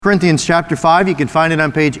Corinthians chapter 5, you can find it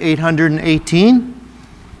on page 818.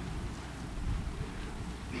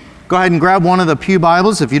 Go ahead and grab one of the pew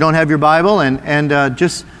Bibles if you don't have your Bible, and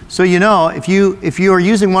just so you know, if you are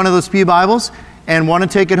using one of those pew Bibles and want to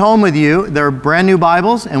take it home with you, they're brand new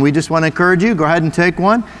Bibles, and we just want to encourage you, go ahead and take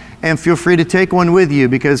one, and feel free to take one with you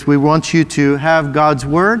because we want you to have God's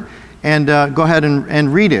Word, and go ahead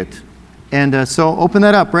and read it. And so open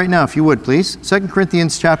that up right now if you would, please. 2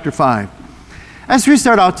 Corinthians chapter 5. As we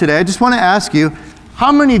start out today, I just want to ask you,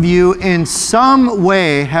 how many of you in some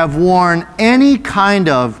way have worn any kind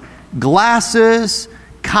of glasses,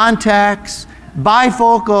 contacts,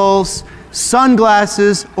 bifocals,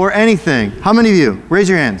 sunglasses, or anything? How many of you? Raise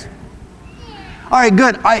your hands. All right,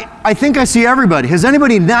 good. I think I see everybody. Has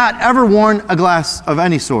anybody not ever worn a glass of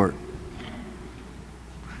any sort?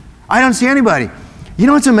 I don't see anybody. You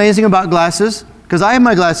know what's amazing about glasses? Because I have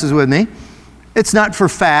my glasses with me. It's not for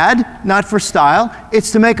fad, not for style.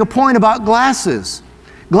 It's to make a point about glasses.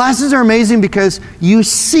 Glasses are amazing because you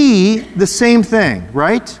see the same thing,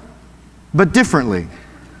 right? But differently.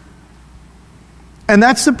 And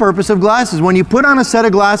that's the purpose of glasses. When you put on a set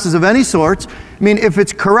of glasses of any sort, I mean, if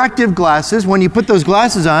it's corrective glasses, when you put those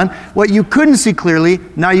glasses on, what you couldn't see clearly,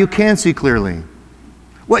 now you can see clearly.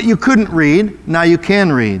 What you couldn't read, now you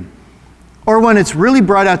can read. Or when it's really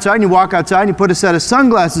bright outside and you walk outside and you put a set of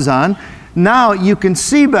sunglasses on, now you can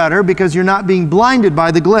see better because you're not being blinded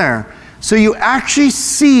by the glare. So you actually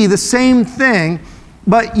see the same thing,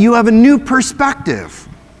 but you have a new perspective.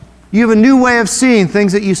 You have a new way of seeing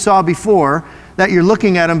things that you saw before, that you're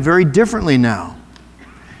looking at them very differently now.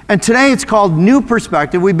 And today it's called New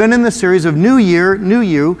Perspective. We've been in the series of New Year, New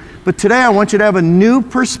You, but today I want you to have a new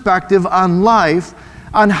perspective on life,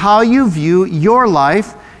 on how you view your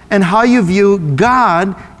life, and how you view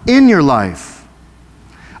God in your life.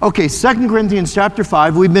 Okay, 2 Corinthians chapter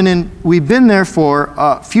 5, we've been there for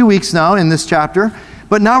a few weeks now in this chapter,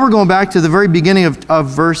 but now we're going back to the very beginning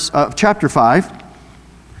of chapter 5.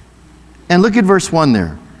 And look at verse 1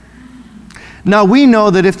 there. Now we know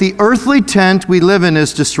that if the earthly tent we live in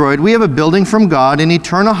is destroyed, we have a building from God, an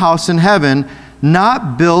eternal house in heaven,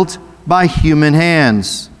 not built by human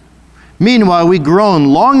hands. Meanwhile, we groan,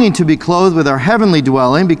 longing to be clothed with our heavenly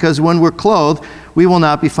dwelling, because when we're clothed, we will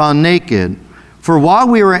not be found naked. For while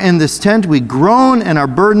we are in this tent, we groan and are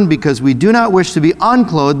burdened, because we do not wish to be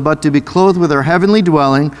unclothed, but to be clothed with our heavenly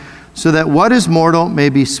dwelling, so that what is mortal may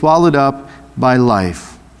be swallowed up by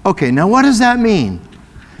life. Okay, now what does that mean?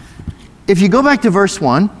 If you go back to verse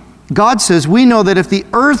 1, God says, we know that if the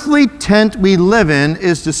earthly tent we live in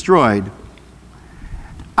is destroyed.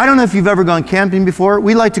 I don't know if you've ever gone camping before.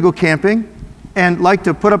 We like to go camping and like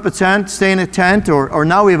to put up a tent, stay in a tent, or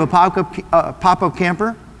now we have a pop-up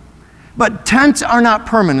camper. But tents are not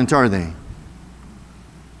permanent, are they? I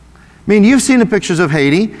mean, you've seen the pictures of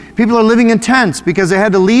Haiti. People are living in tents because they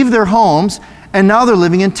had to leave their homes, and now they're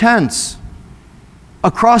living in tents.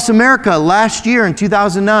 Across America last year in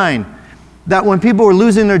 2009, that when people were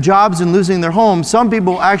losing their jobs and losing their homes, some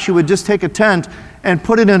people actually would just take a tent and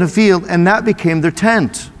put it in a field, and that became their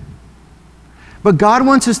tent. But God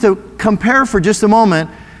wants us to compare for just a moment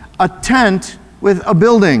a tent with a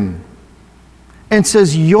building. And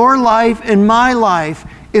says, your life and my life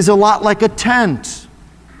is a lot like a tent.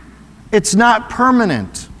 It's not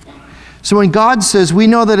permanent. So when God says, we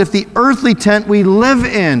know that if the earthly tent we live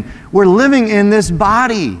in, we're living in this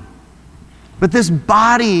body. But this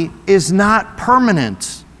body is not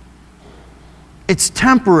permanent. It's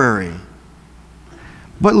temporary.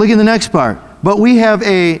 But look at the next part. But we have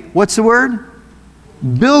a, what's the word?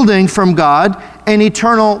 Building from God, an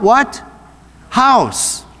eternal what?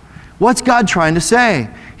 House. What's God trying to say?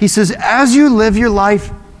 He says, as you live your life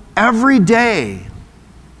every day,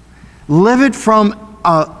 live it from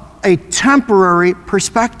a temporary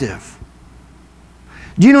perspective.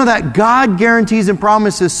 Do you know that God guarantees and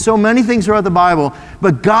promises so many things throughout the Bible,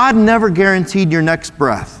 but God never guaranteed your next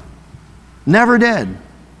breath? Never did.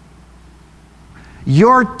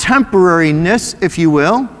 Your temporariness, if you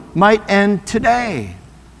will, might end today.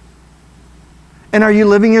 And are you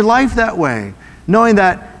living your life that way? Knowing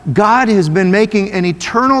that God has been making an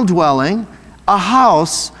eternal dwelling, a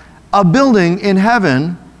house, a building in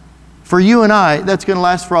heaven for you and I that's going to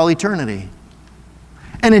last for all eternity.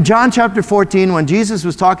 And in John chapter 14, when Jesus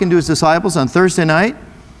was talking to his disciples on Thursday night,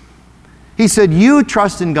 he said, you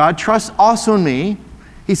trust in God, trust also in me.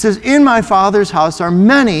 He says, in my Father's house are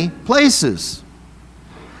many places.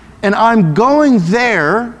 And I'm going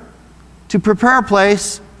there to prepare a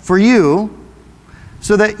place for you,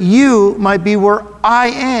 so that you might be where I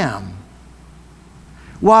am.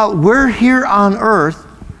 While we're here on earth,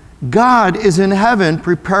 God is in heaven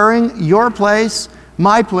preparing your place,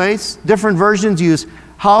 my place. Different versions use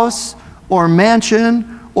house or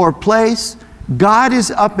mansion or place. God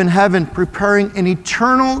is up in heaven preparing an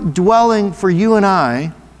eternal dwelling for you and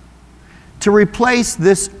I to replace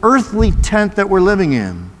this earthly tent that we're living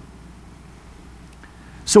in.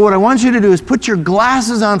 So what I want you to do is put your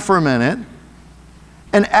glasses on for a minute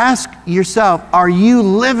and ask yourself, are you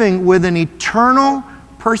living with an eternal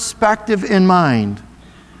perspective in mind?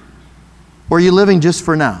 Or are you living just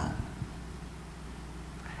for now?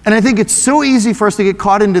 And I think it's so easy for us to get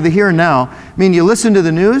caught into the here and now. I mean, you listen to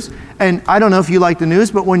the news, and I don't know if you like the news,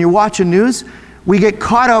 but when you're watching news, we get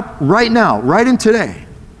caught up right now, right in today.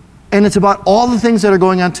 And it's about all the things that are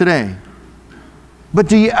going on today. But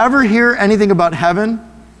do you ever hear anything about heaven?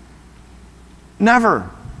 Never.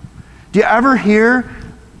 Do you ever hear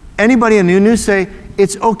anybody in the news say,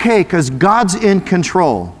 it's okay because God's in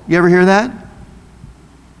control? You ever hear that?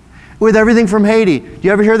 With everything from Haiti, do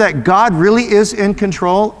you ever hear that God really is in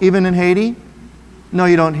control, even in Haiti? No,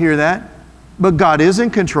 you don't hear that. But God is in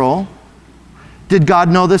control. Did God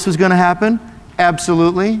know this was going to happen?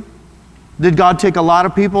 Absolutely. Did God take a lot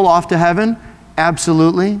of people off to heaven?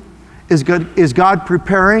 Absolutely. Is God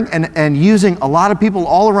preparing and using a lot of people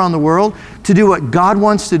all around the world to do what God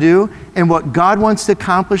wants to do and what God wants to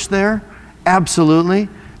accomplish there? Absolutely.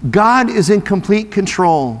 God is in complete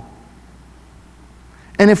control.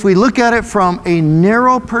 And if we look at it from a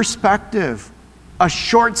narrow perspective, a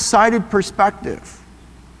short-sighted perspective,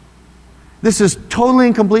 this is totally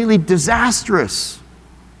and completely disastrous.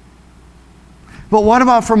 But what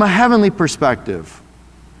about from a heavenly perspective?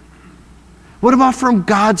 What about from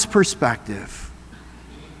God's perspective?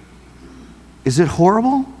 Is it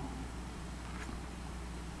horrible?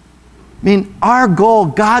 I mean, our goal,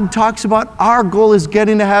 God talks about our goal is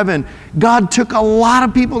getting to heaven. God took a lot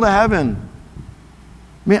of people to heaven.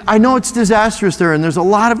 I mean, I know it's disastrous there, and there's a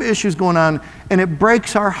lot of issues going on, and it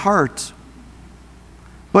breaks our hearts.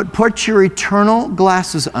 But put your eternal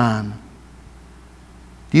glasses on.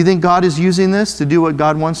 Do you think God is using this to do what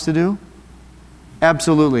God wants to do?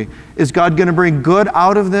 Absolutely. Is God going to bring good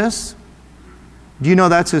out of this? Do you know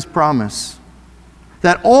that's His promise?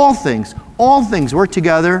 That all things work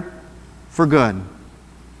together for good.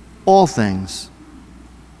 All things.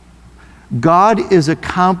 God is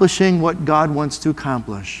accomplishing what God wants to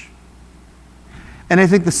accomplish. And I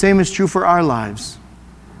think the same is true for our lives.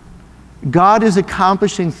 God is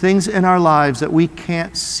accomplishing things in our lives that we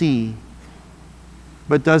can't see.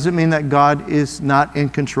 But doesn't mean that God is not in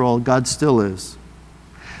control. God still is.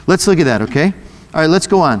 Let's look at that, okay? All right, let's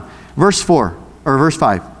go on. Verse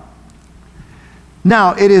 5.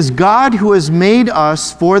 Now, it is God who has made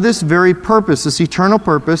us for this very purpose, this eternal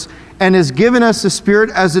purpose, and has given us the Spirit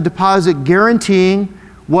as a deposit, guaranteeing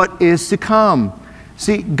what is to come.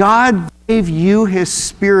 See, God gave you His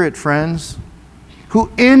Spirit, friends, who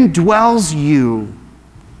indwells you,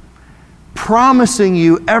 promising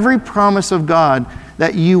you every promise of God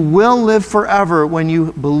that you will live forever when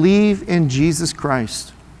you believe in Jesus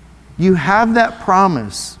Christ. You have that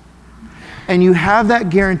promise, and you have that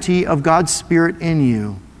guarantee of God's Spirit in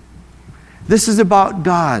you. This is about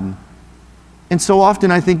God. And so often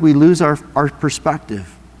I think we lose our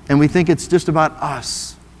perspective, and we think it's just about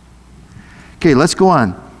us. Okay, let's go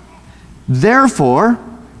on. Therefore,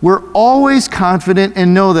 we're always confident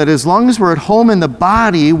and know that as long as we're at home in the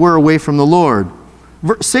body, we're away from the Lord.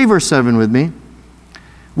 Say verse 7 with me.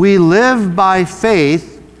 We live by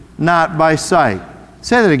faith, not by sight.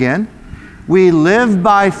 Say that again. We live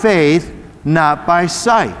by faith, not by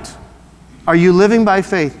sight. Are you living by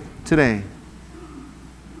faith today?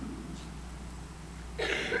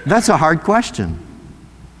 That's a hard question.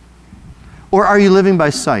 Or are you living by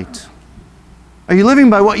sight? Are you living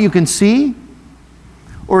by what you can see?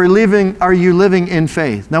 Or are you living in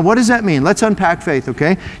faith? Now, what does that mean? Let's unpack faith,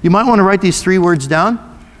 okay? You might want to write these 3 words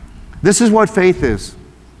down. This is what faith is.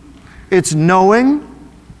 It's knowing,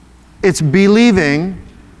 it's believing,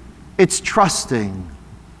 it's trusting.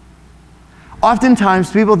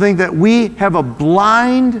 Oftentimes, people think that we have a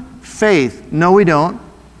blind faith. No, we don't.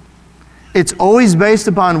 It's always based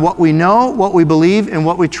upon what we know, what we believe, and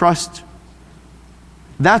what we trust.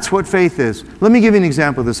 That's what faith is. Let me give you an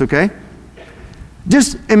example of this, okay?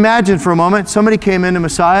 Just imagine for a moment somebody came into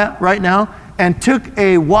Messiah right now and took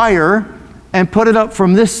a wire and put it up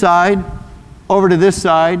from this side over to this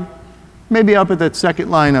side, maybe up at that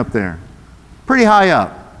second line up there. Pretty high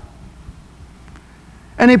up.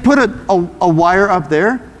 And they put a wire up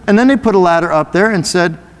there, and then they put a ladder up there and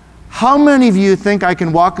said, how many of you think I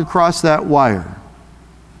can walk across that wire?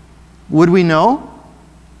 Would we know?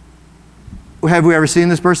 Have we ever seen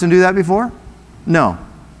this person do that before? No.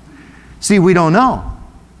 See, we don't know.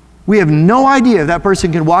 We have no idea if that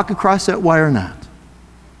person can walk across that wire or not.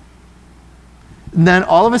 And then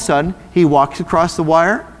all of a sudden, he walks across the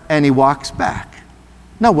wire and he walks back.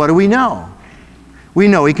 Now, what do we know? We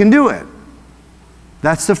know he can do it.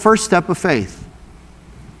 That's the first step of faith.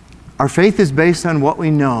 Our faith is based on what we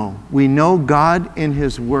know. We know God in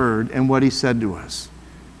His Word and what He said to us.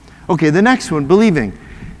 Okay, the next one, believing.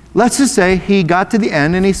 Let's just say he got to the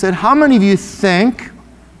end and he said, how many of you think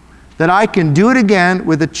that I can do it again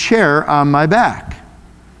with a chair on my back?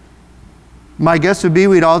 My guess would be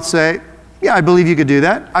we'd all say, yeah, I believe you could do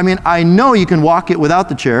that. I mean, I know you can walk it without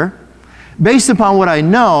the chair. Based upon what I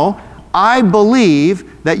know, I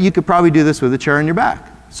believe that you could probably do this with a chair on your back.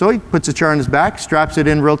 So he puts a chair on his back, straps it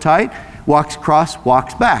in real tight, walks across,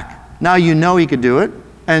 walks back. Now you know he could do it,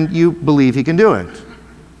 and you believe he can do it.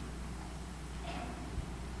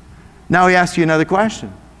 Now he asks you another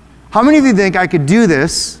question. How many of you think I could do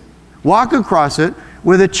this, walk across it,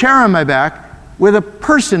 with a chair on my back, with a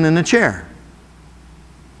person in the chair?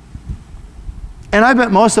 And I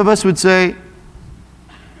bet most of us would say,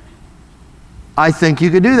 I think you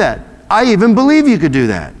could do that. I even believe you could do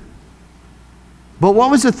that. But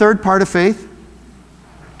what was the third part of faith?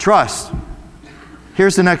 Trust.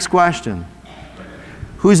 Here's the next question.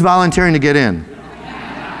 Who's volunteering to get in?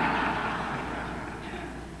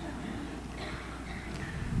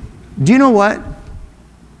 Do you know what?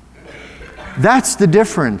 That's the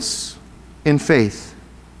difference in faith.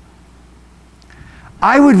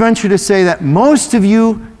 I would venture to say that most of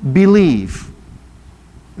you believe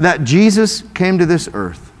that Jesus came to this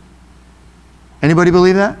earth. Anybody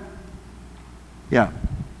believe that? Yeah.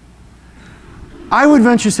 I would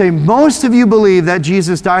venture to say most of you believe that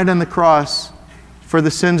Jesus died on the cross for the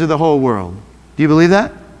sins of the whole world. Do you believe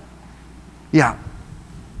that? Yeah.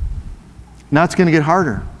 Now it's going to get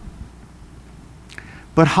harder.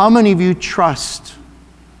 But how many of you trust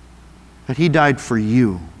that He died for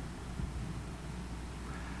you?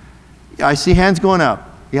 Yeah, I see hands going up.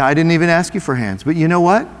 Yeah, I didn't even ask you for hands. But you know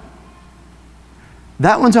what?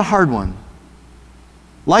 That one's a hard one.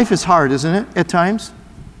 Life is hard, isn't it, at times?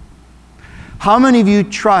 How many of you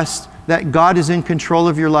trust that God is in control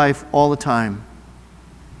of your life all the time?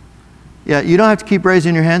 Yeah, you don't have to keep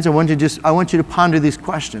raising your hands. I want you to ponder these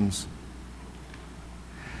questions.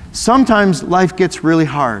 Sometimes life gets really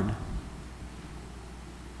hard.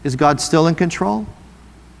 Is God still in control?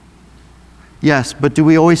 Yes, but do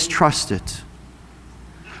we always trust it?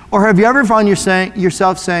 Or have you ever found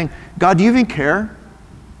yourself saying, God, do you even care?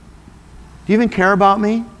 Do you even care about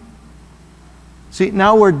me? See,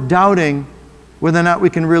 now we're doubting whether or not we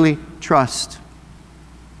can really trust.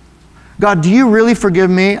 God, do you really forgive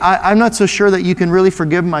me? I'm not so sure that you can really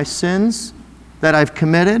forgive my sins that I've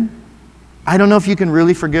committed. I don't know if you can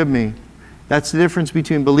really forgive me. That's the difference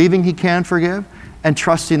between believing He can forgive and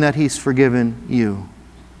trusting that He's forgiven you.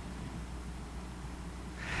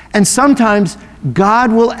 And sometimes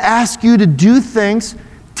God will ask you to do things,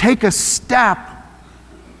 take a step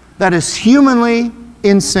that is humanly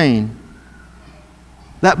insane.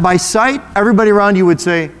 That by sight, everybody around you would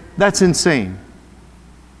say, that's insane.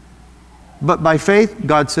 But by faith,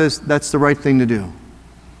 God says that's the right thing to do.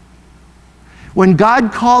 When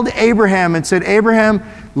God called Abraham and said, Abraham,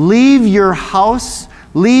 leave your house,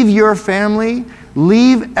 leave your family,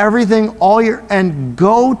 leave everything, and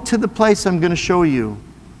go to the place I'm going to show you.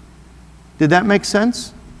 Did that make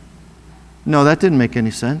sense? No, that didn't make any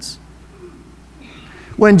sense.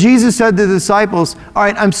 When Jesus said to the disciples, all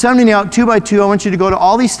right, I'm sending you out 2 by 2. I want you to go to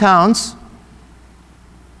all these towns,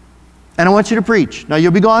 and I want you to preach. Now,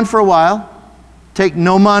 you'll be gone for a while. Take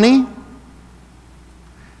no money,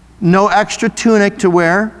 no extra tunic to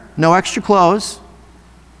wear, no extra clothes,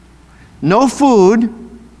 no food.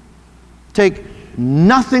 Take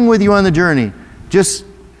nothing with you on the journey. Just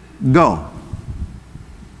go.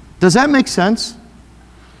 Does that make sense?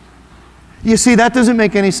 You see, that doesn't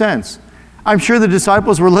make any sense. I'm sure the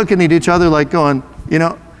disciples were looking at each other like going,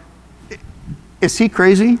 is he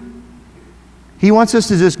crazy? He wants us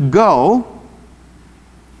to just go,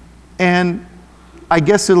 and I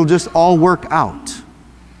guess it'll just all work out.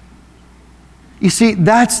 You see,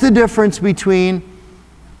 that's the difference between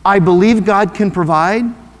I believe God can provide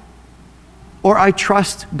or I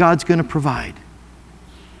trust God's going to provide.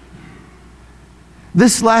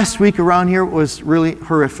 This last week around here was really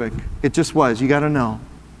horrific. It just was. You got to know.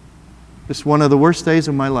 It's one of the worst days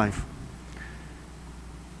of my life.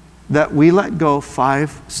 That we let go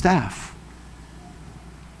 5 staff.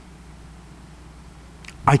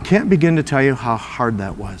 I can't begin to tell you how hard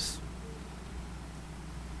that was.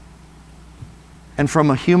 And from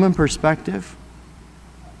a human perspective,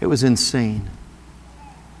 it was insane.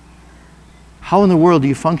 How in the world do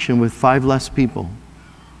you function with 5 less people?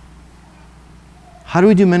 How do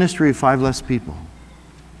we do ministry with 5 less people?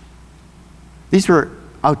 These were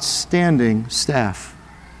outstanding staff,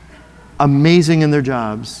 amazing in their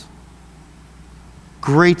jobs,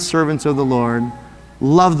 great servants of the Lord,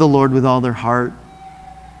 love the Lord with all their heart.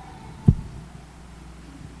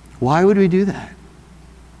 Why would we do that?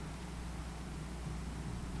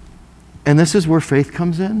 And this is where faith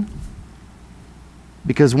comes in.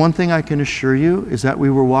 Because one thing I can assure you is that we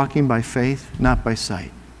were walking by faith, not by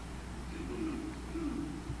sight.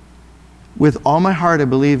 With all my heart, I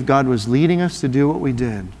believe God was leading us to do what we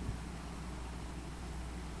did.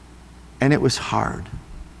 And it was hard.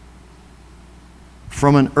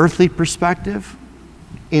 From an earthly perspective,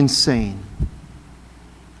 insane.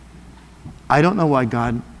 I don't know why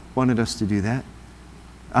God wanted us to do that.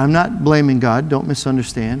 I'm not blaming God, don't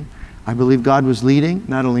misunderstand. I believe God was leading,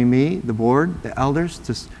 not only me, the board, the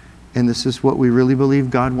elders, and this is what we really believe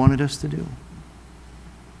God wanted us to do.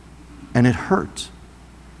 And it hurt.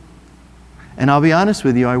 And I'll be honest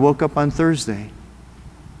with you, I woke up on Thursday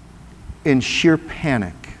in sheer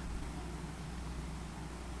panic.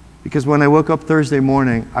 Because when I woke up Thursday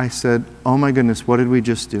morning, I said, oh my goodness, what did we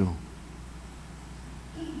just do?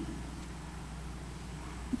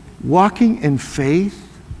 Walking in faith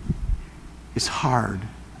is hard.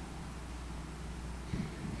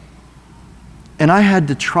 And I had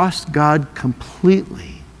to trust God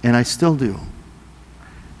completely, and I still do,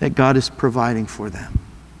 that God is providing for them.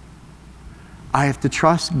 I have to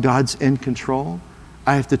trust God's in control.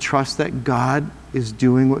 I have to trust that God is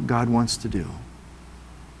doing what God wants to do.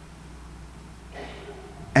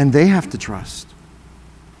 And they have to trust.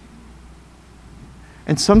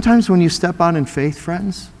 And sometimes when you step out in faith,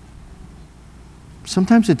 friends,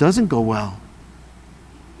 sometimes it doesn't go well.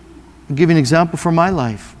 I'll give you an example from my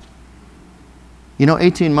life.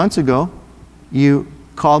 18 months ago, you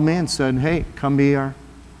called me and said, hey, come be on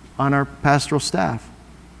our pastoral staff.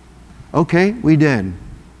 Okay, we did.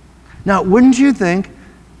 Now, wouldn't you think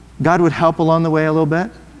God would help along the way a little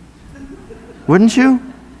bit? Wouldn't you?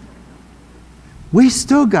 We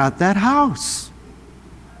still got that house.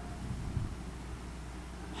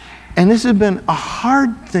 And this has been a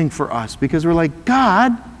hard thing for us because we're like,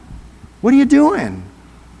 God, what are you doing?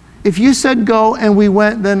 If you said go and we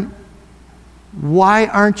went, then why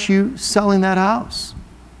aren't you selling that house?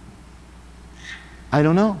 I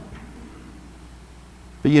don't know.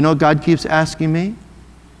 But God keeps asking me,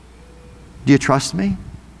 do you trust me?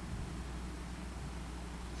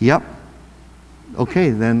 Yep.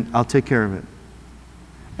 Okay, then I'll take care of it.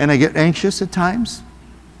 And I get anxious at times.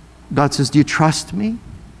 God says, do you trust me?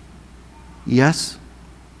 Yes.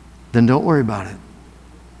 Then don't worry about it.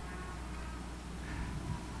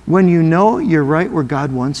 When you know you're right where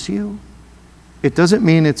God wants you, it doesn't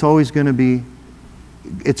mean it's always going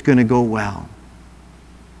to go well.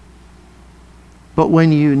 But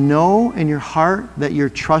when you know in your heart that you're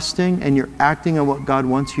trusting and you're acting on what God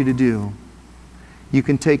wants you to do, you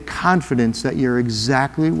can take confidence that you're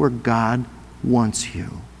exactly where God wants you,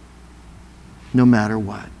 no matter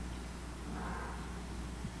what.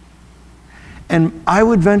 And I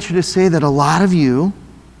would venture to say that a lot of you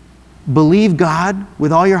believe God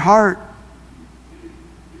with all your heart.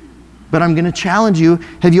 But I'm going to challenge you,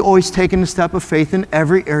 have you always taken a step of faith in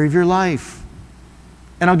every area of your life?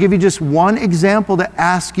 And I'll give you just one example to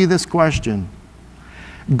ask you this question.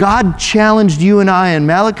 God challenged you and I in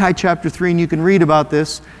Malachi chapter 3, and you can read about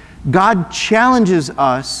this. God challenges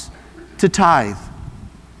us to tithe.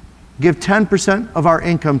 Give 10% of our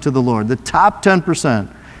income to the Lord, the top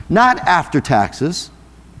 10%. Not after taxes,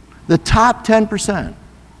 the top 10%.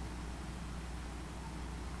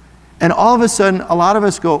 And all of a sudden, a lot of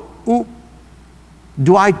us go, ooh,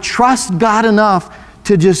 do I trust God enough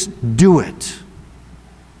to just do it?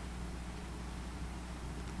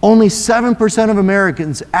 Only 7% of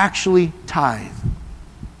Americans actually tithe.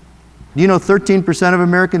 Do you know 13% of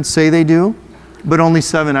Americans say they do, but only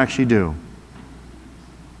 7 actually do?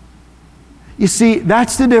 You see,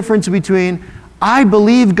 that's the difference between I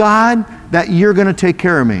believe, God, that you're going to take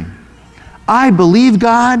care of me. I believe,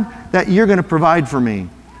 God, that you're going to provide for me.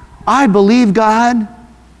 I believe, God,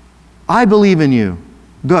 I believe in you.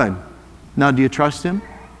 Good. Now, do you trust Him?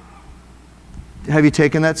 Have you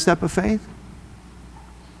taken that step of faith?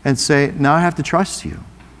 And say, now I have to trust you,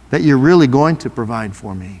 that you're really going to provide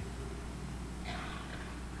for me.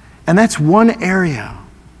 And that's one area.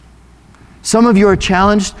 Some of you are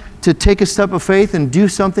challenged to take a step of faith and do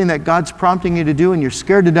something that God's prompting you to do and you're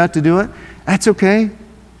scared to death to do it. That's okay.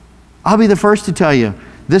 I'll be the first to tell you,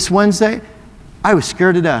 this Wednesday, I was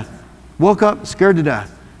scared to death. Woke up scared to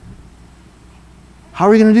death. How are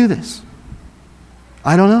we going to do this?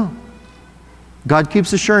 I don't know. God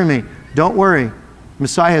keeps assuring me, don't worry.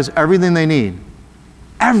 Messiah has everything they need.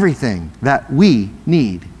 Everything that we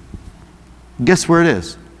need. Guess where it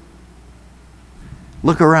is?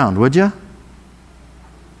 Look around, would you?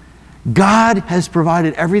 God has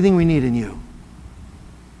provided everything we need in you.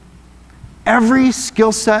 Every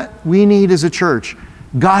skill set we need as a church,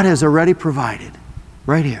 God has already provided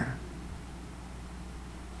right here.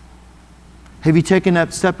 Have you taken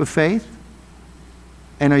that step of faith?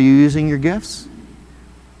 And are you using your gifts?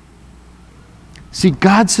 See,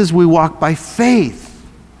 God says we walk by faith,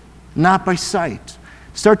 not by sight.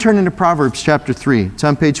 Start turning to Proverbs chapter 3. It's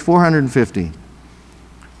on page 450.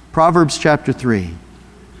 Proverbs chapter 3.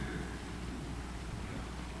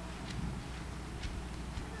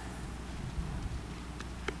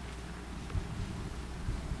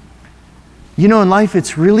 You know, in life,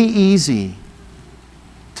 it's really easy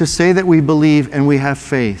to say that we believe and we have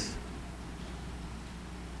faith.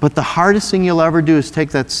 But the hardest thing you'll ever do is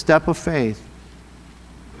take that step of faith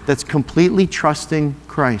that's completely trusting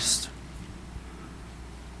Christ.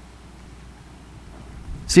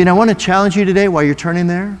 See, and I want to challenge you today while you're turning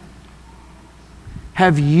there.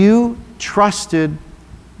 Have you trusted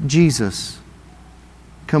Jesus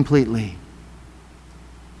completely?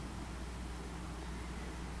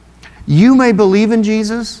 You may believe in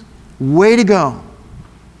Jesus. Way to go.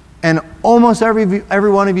 And almost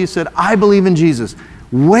every one of you said, I believe in Jesus.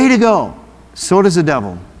 Way to go. So does the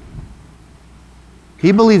devil.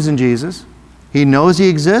 He believes in Jesus. He knows he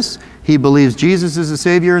exists. He believes Jesus is the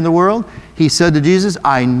Savior in the world. He said to Jesus,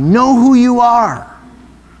 I know who you are.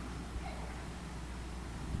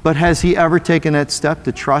 But has he ever taken that step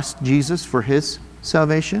to trust Jesus for his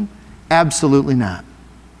salvation? Absolutely not.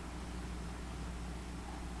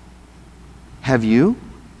 Have you?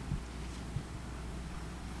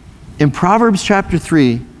 In Proverbs chapter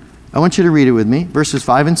 3, I want you to read it with me, verses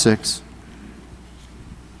 5 and 6.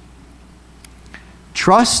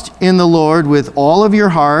 Trust in the Lord with all of your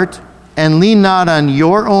heart and lean not on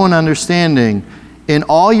your own understanding. In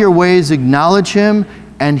all your ways acknowledge him,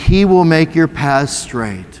 and he will make your paths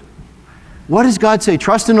straight. What does God say?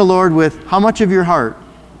 Trust in the Lord with how much of your heart?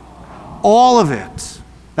 All of it.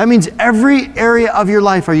 That means every area of your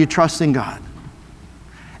life are you trusting God.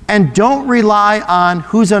 And don't rely on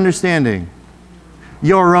whose understanding?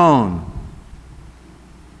 Your own.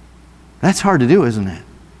 That's hard to do, isn't it?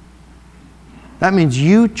 That means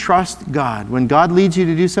you trust God. When God leads you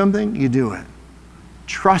to do something, you do it.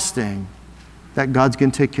 Trusting that God's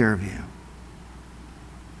going to take care of you.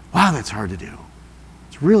 Wow, that's hard to do.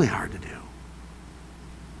 It's really hard to do.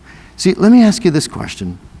 See, let me ask you this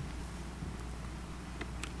question.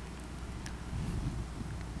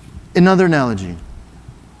 Another analogy.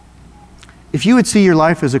 If you would see your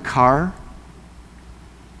life as a car,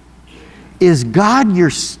 is God your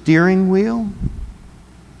steering wheel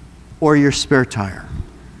or your spare tire?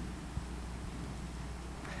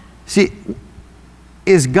 See,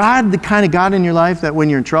 is God the kind of God in your life that when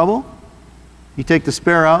you're in trouble, you take the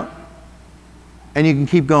spare out and you can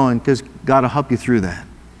keep going because God will help you through that?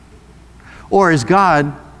 Or is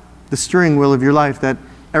God the steering wheel of your life that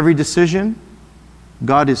every decision,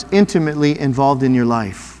 God is intimately involved in your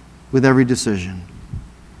life with every decision?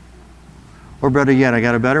 Or better yet, I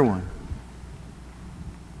got a better one.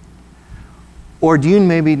 Or do you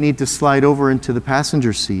maybe need to slide over into the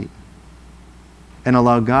passenger seat and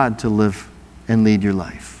allow God to live and lead your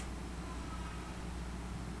life?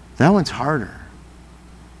 That one's harder.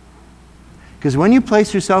 Because when you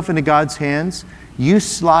place yourself into God's hands, you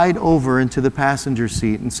slide over into the passenger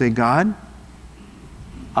seat and say, God,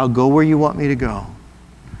 I'll go where you want me to go.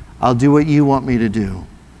 I'll do what you want me to do.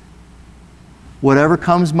 Whatever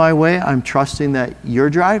comes my way, I'm trusting that you're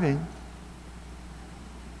driving.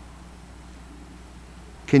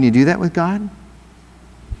 Can you do that with God?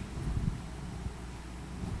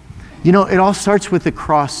 You know, it all starts with the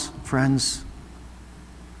cross, friends.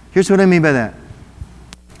 Here's what I mean by that.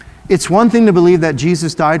 It's one thing to believe that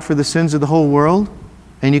Jesus died for the sins of the whole world,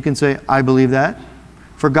 and you can say, I believe that.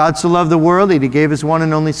 For God so loved the world that he gave his one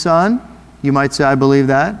and only Son. You might say, I believe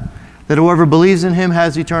that. That whoever believes in him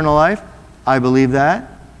has eternal life. I believe that.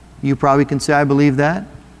 You probably can say, I believe that.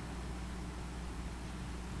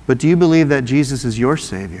 But do you believe that Jesus is your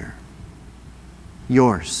Savior?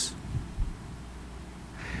 Yours.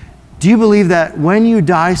 Do you believe that when you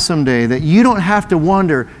die someday, that you don't have to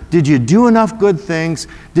wonder, did you do enough good things?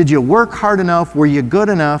 Did you work hard enough? Were you good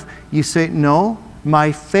enough? You say, no,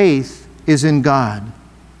 my faith is in God.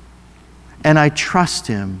 And I trust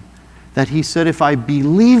him that he said, if I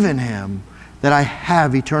believe in him, that I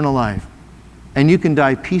have eternal life. And you can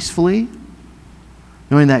die peacefully,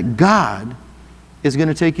 knowing that God is going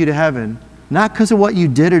to take you to heaven, not because of what you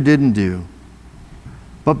did or didn't do,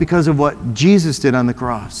 but because of what Jesus did on the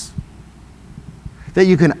cross. That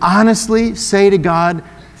you can honestly say to God,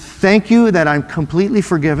 thank you that I'm completely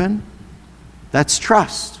forgiven. That's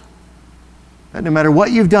trust. That no matter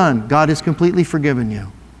what you've done, God has completely forgiven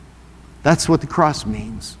you. That's what the cross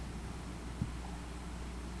means.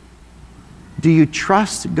 Do you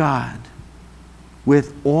trust God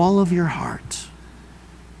with all of your heart?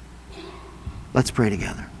 Let's pray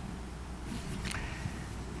together.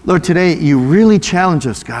 Lord, today you really challenge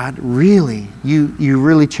us, God. Really. You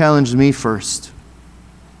really challenged me first.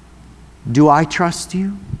 Do I trust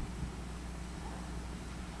you?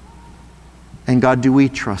 And God, do we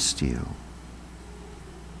trust you?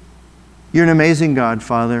 You're an amazing God,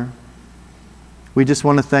 Father. We just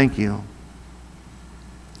want to thank you.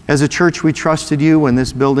 As a church, we trusted you when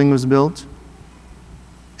this building was built.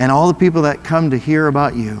 And all the people that come to hear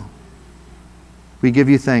about you, we give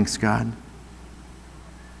you thanks, God.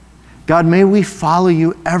 God, may we follow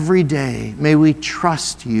you every day. May we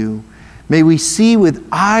trust you. May we see with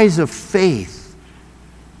eyes of faith,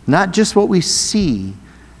 not just what we see,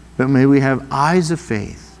 but may we have eyes of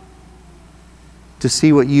faith to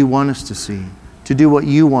see what you want us to see, to do what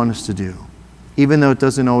you want us to do, even though it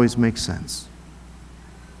doesn't always make sense.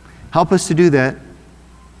 Help us to do that.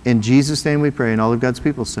 In Jesus' name we pray, and all of God's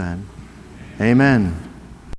people said, amen.